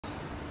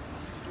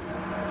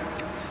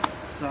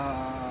It's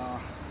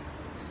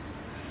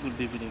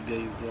good evening,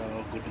 guys.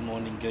 Good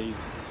morning, guys.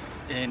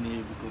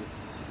 Any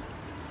because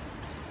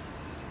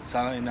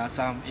in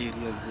some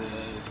areas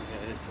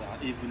it's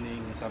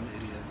evening, in some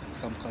areas,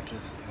 some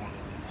countries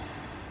morning.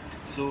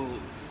 So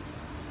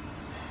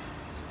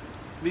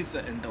this is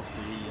the end of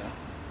the year,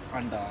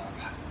 and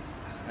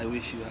I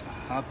wish you a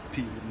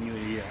happy new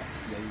year,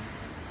 guys.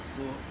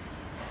 So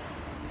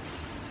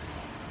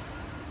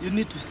you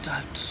need to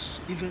start,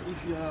 even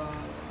if you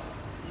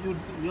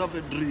have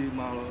a dream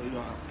or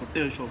your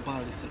potential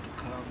barrister to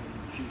come in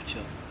the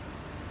future.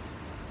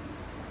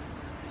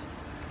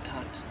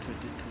 Start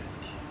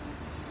 2020.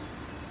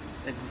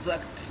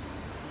 Exact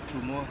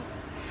tomorrow.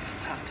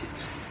 Start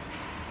it.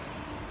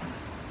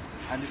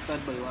 And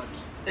start by what?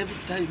 Every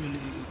time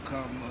you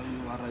come,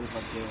 you arrive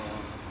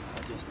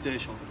at your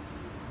station.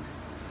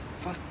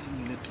 First thing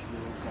you need to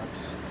look at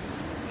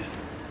if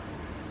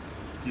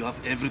you have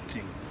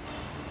everything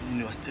in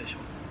your station.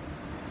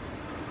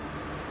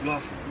 You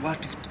have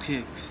what it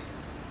takes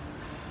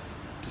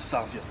to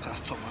serve your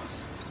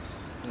customers.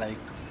 Like,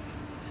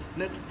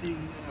 next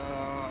thing,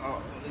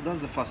 that's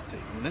the first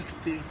thing. Next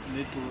thing, you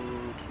need to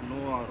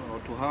know or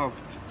to have,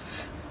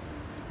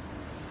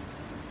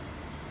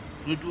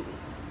 you need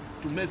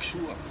to make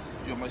sure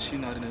your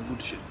machine are in a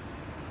good shape.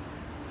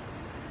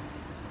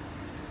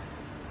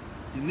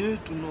 You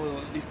need to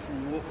know if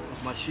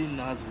machine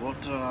has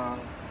water,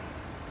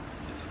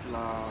 is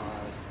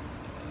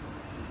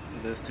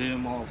the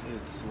steam of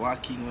it's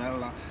working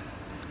well.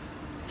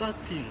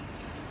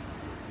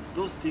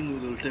 Those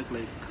things will take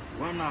like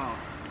 1 hour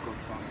to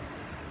confirm.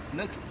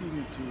 Next thing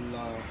it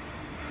will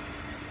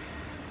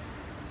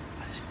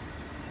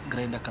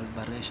grinder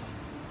calibration.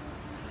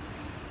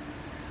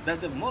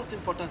 That's the most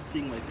important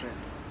thing, my friend.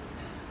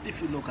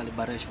 If you know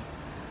calibration,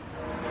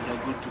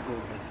 you're good to go,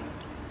 my friend.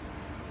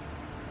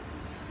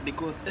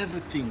 Because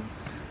everything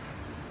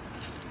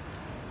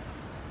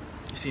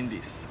is in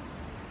this.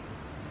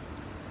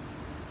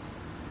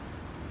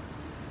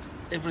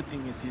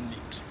 Everything is in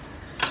it.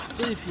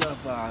 So if you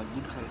have a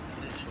good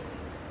calibration,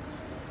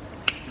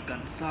 you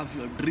can serve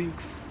your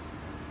drinks.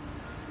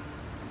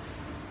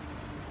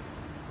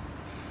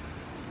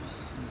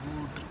 Yes,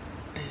 good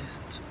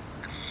taste,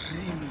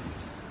 creamy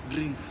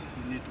drinks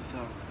you need to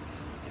serve.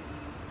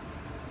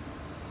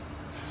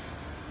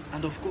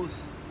 And of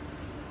course,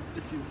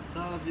 if you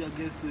serve your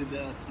guests with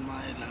a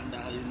smile and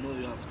you know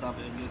you have served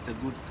your guests a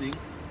good thing,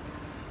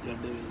 you're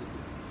doing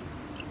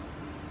good.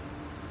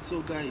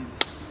 So guys,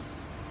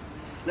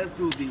 let's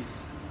do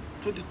this.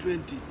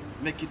 2020,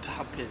 make it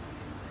happen.